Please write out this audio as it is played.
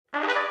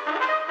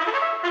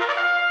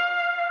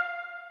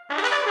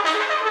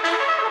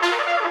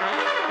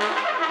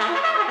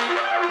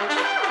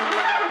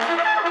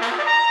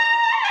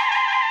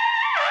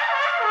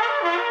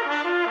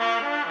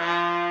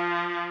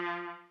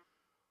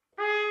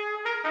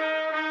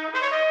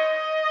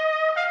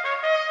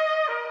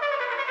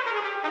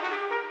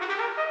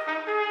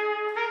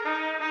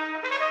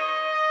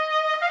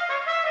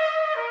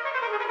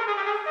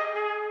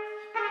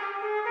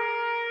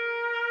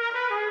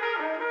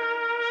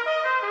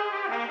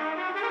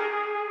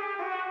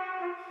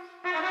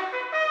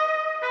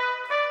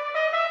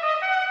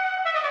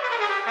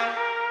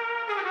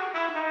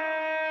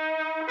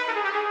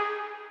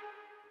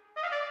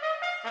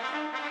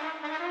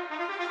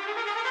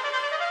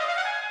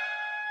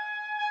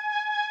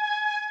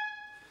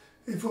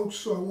Hey folks,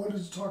 so I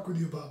wanted to talk with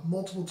you about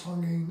multiple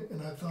tonguing,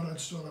 and I thought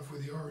I'd start off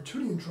with the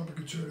Arutunian trumpet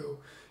concerto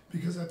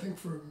because I think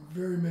for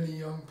very many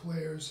young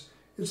players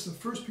it's the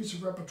first piece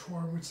of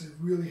repertoire in which they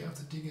really have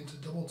to dig into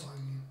double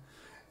tonguing.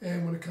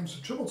 And when it comes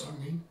to triple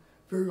tonguing,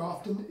 very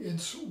often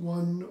it's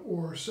one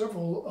or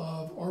several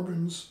of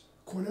Arban's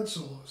cornet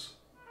solos.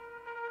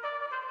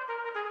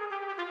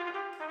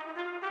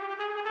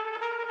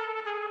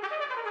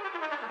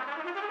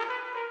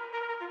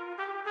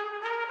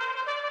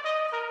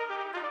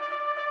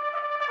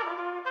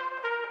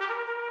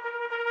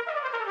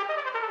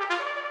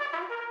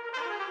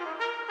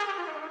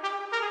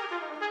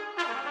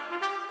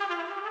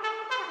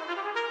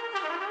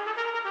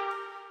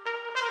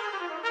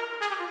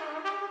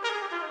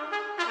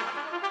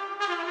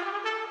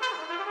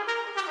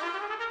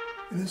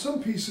 And in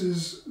some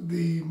pieces,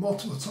 the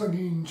multiple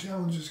tonguing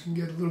challenges can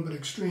get a little bit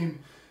extreme.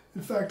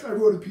 In fact, I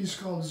wrote a piece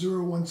called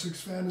 016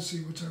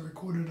 Fantasy, which I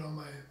recorded on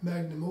my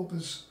magnum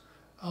opus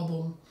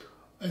album.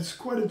 It's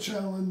quite a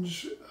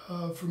challenge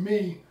for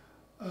me.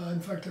 In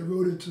fact, I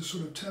wrote it to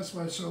sort of test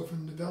myself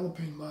in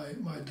developing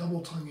my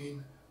double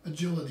tonguing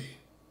agility.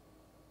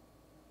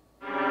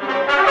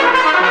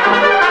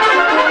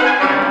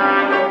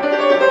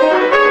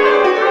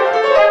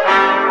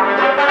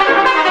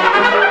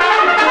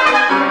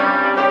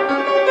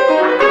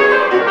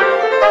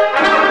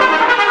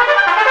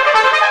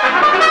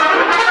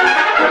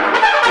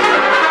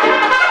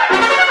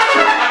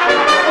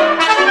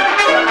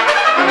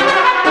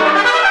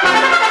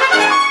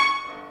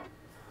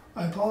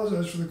 I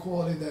apologize for the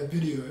quality of that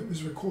video. It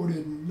was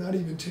recorded not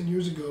even 10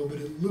 years ago, but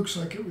it looks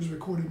like it was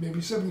recorded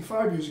maybe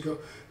 75 years ago.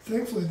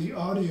 Thankfully, the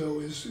audio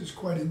is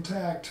quite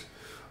intact,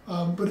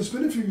 but it's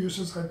been a few years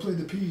since I played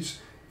the piece,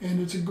 and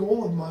it's a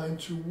goal of mine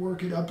to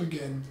work it up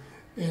again.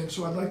 And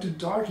so I'd like to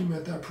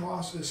document that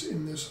process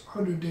in this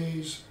 100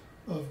 Days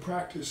of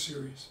Practice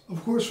series.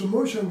 Of course, for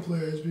most young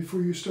players,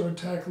 before you start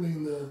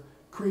tackling the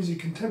crazy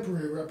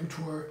contemporary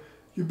repertoire,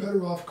 you're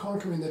better off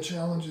conquering the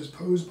challenges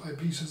posed by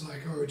pieces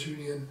like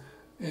Arutunian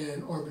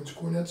and Arban's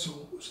cornet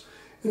solos.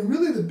 And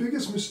really the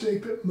biggest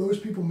mistake that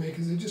most people make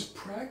is they just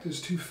practice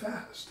too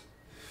fast.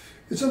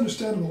 It's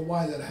understandable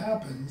why that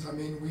happens. I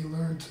mean, we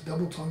learn to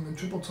double tongue and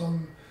triple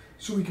tongue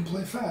so we can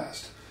play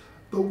fast.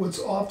 But what's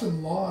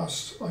often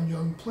lost on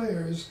young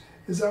players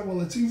is that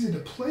while it's easy to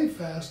play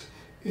fast,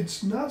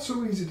 it's not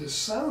so easy to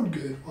sound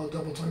good while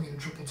double tonguing and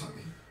triple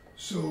tonguing.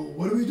 So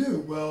what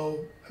do?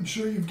 Well, I'm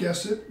sure you've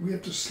guessed it, we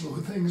have to slow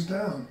things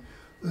down.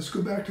 Let's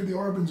go back to the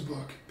Arban's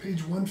book,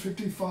 page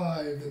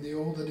 155 in the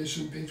old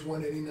edition, page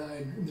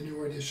 189 in the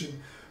newer edition.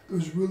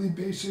 Those really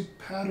basic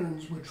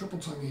patterns with triple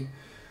tonguing.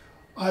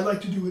 I like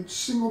to do it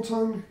single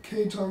tongue,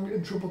 K-tongue,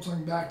 and triple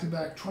tongue back to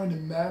back, trying to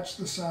match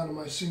the sound of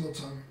my single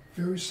tongue,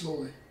 very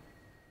slowly.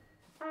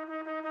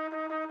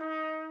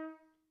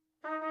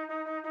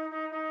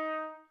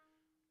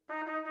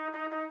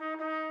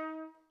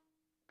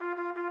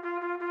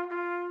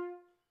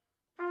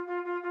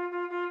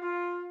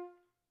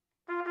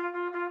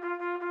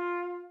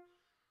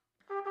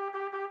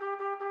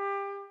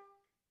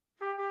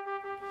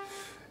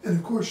 And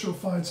of course you'll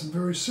find some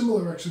very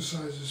similar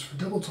exercises for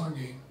double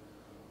tonguing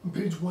on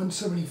page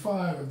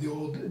 175 of the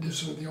old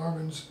edition of the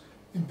Arban's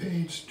and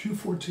page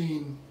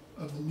 214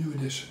 of the new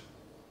edition.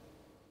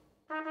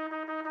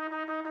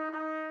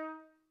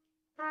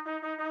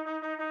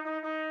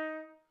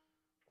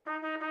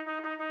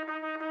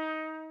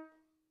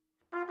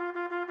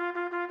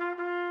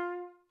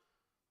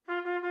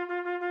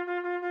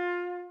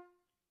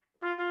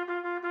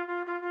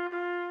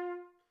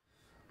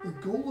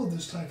 The goal of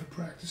this type of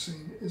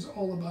practicing is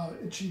all about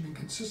achieving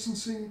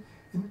consistency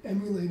and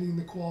emulating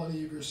the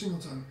quality of your single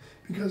tongue.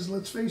 Because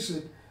let's face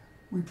it,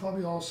 we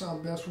probably all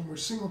sound best when we're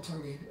single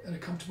tonguing at a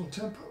comfortable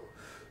tempo.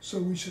 So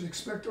we should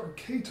expect our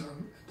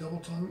K-tongue, double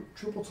tongue,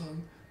 triple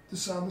tongue, to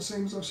sound the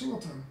same as our single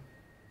tongue.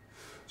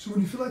 So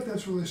when you feel like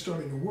that's really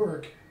starting to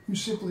work, you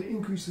simply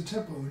increase the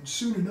tempo, and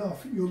soon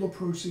enough you'll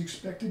approach the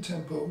expected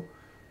tempo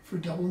for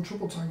double and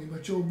triple tonguing,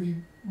 but you'll be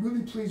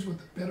really pleased with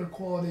the better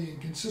quality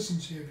and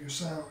consistency of your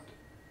sound.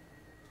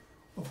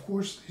 Of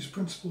course, these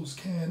principles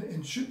can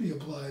and should be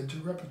applied to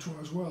repertoire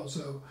as well.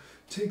 So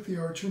take the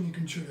Arutunian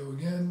concerto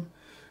again.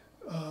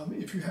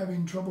 If you're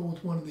having trouble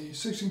with one of the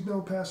 16th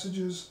note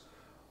passages,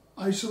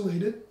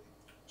 isolate it,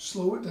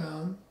 slow it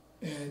down,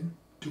 and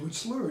do it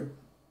slurred.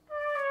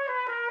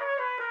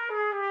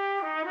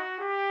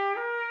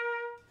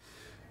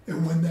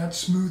 And when that's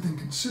smooth and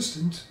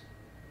consistent,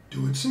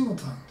 do it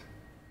single-tongued.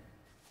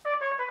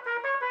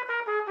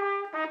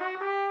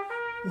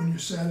 When you're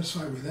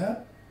satisfied with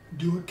that,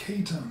 do it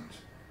K-tongued.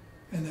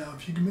 And now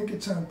if you can make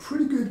it sound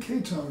pretty good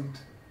K-tongued,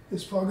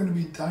 it's probably going to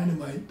be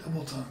dynamite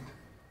double-tongued.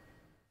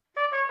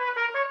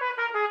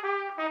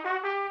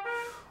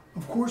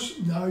 Of course,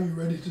 now you're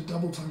ready to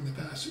double-tongue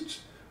the passage,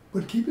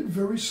 but keep it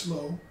very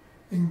slow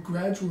and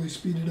gradually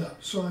speed it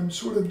up. So I'm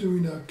sort of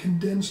doing a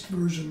condensed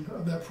version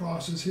of that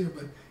process here,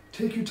 but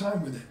take your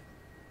time with it.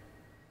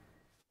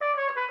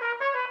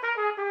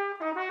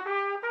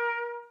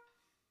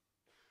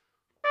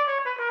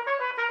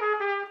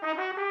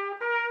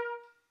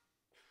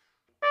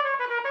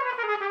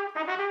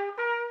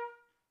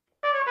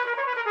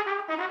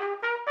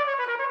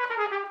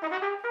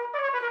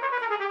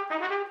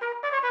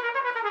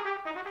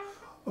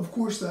 Of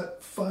course,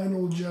 that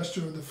final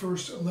gesture of the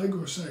first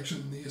allegro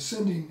section, the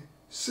ascending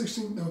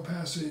 16th note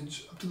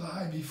passage up to the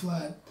high B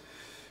flat,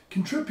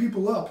 can trip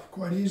people up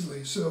quite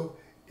easily, so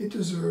it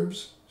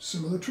deserves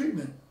similar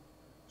treatment.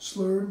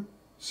 Slurred,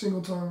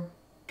 single tongue,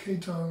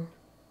 K-tongue,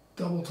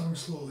 double tongue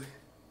slowly.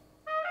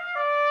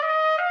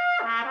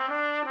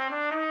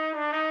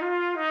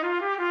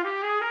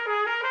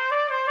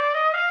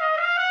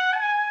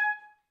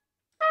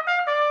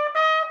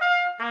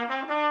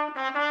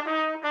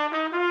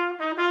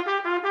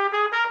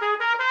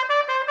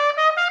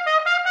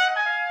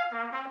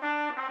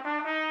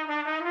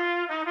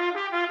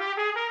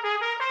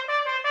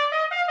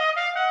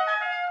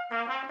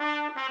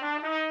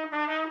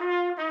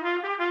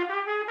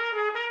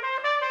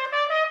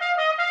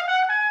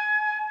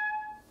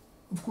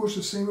 Of course,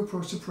 the same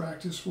approach to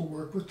practice will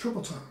work with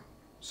triple tongue.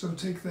 So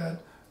take that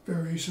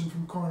variation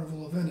from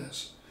Carnival of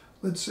Venice.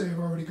 Let's say I've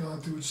already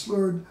gone through it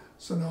slurred,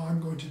 so now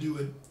I'm going to do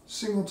it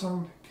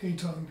single-tongued,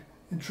 K-tongued,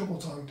 and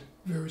triple-tongued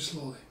very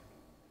slowly.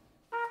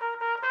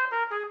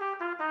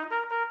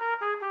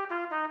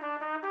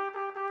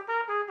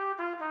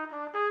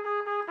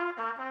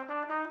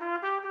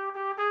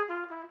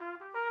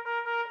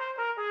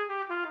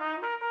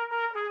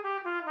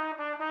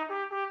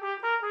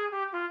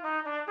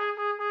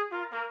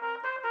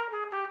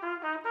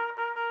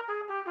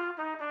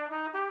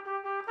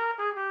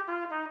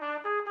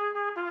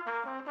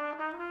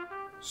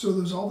 So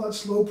there's all that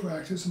slow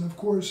practice, and of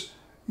course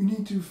you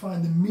need to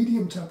find the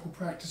medium tempo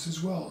practice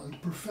as well and to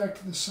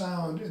perfect the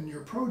sound and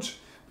your approach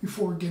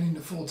before getting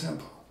to full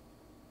tempo.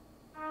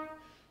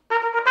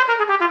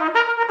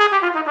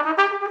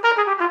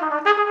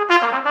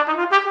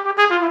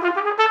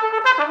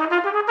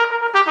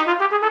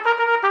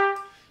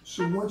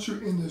 So once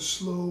you're in this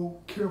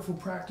slow, careful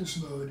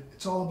practice mode,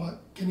 it's all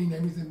about getting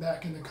everything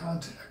back into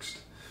context.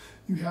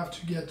 You have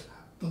to get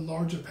the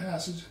larger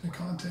passage into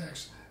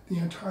context, the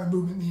entire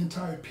movement, the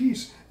entire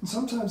piece, and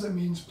sometimes that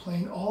means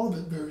playing all of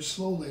it very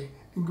slowly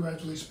and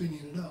gradually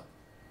speeding it up.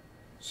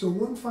 So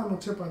one final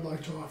tip I'd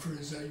like to offer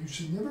is that you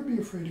should never be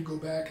afraid to go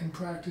back and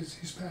practice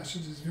these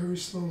passages very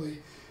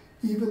slowly,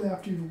 even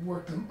after you've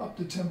worked them up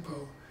to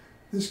tempo.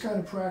 This kind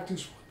of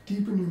practice will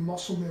deepen your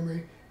muscle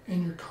memory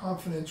and your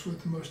confidence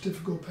with the most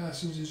difficult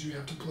passages you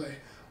have to play.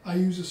 I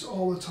use this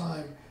all the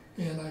time,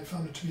 and I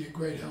found it to be a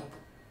great help.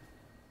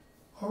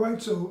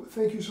 Alright, so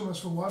thank you so much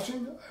for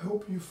watching. I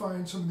hope you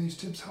find some of these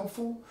tips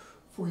helpful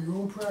for your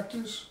own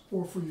practice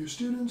or for your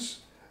students,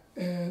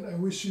 and I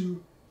wish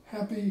you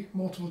happy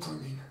multiple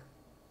tonguing.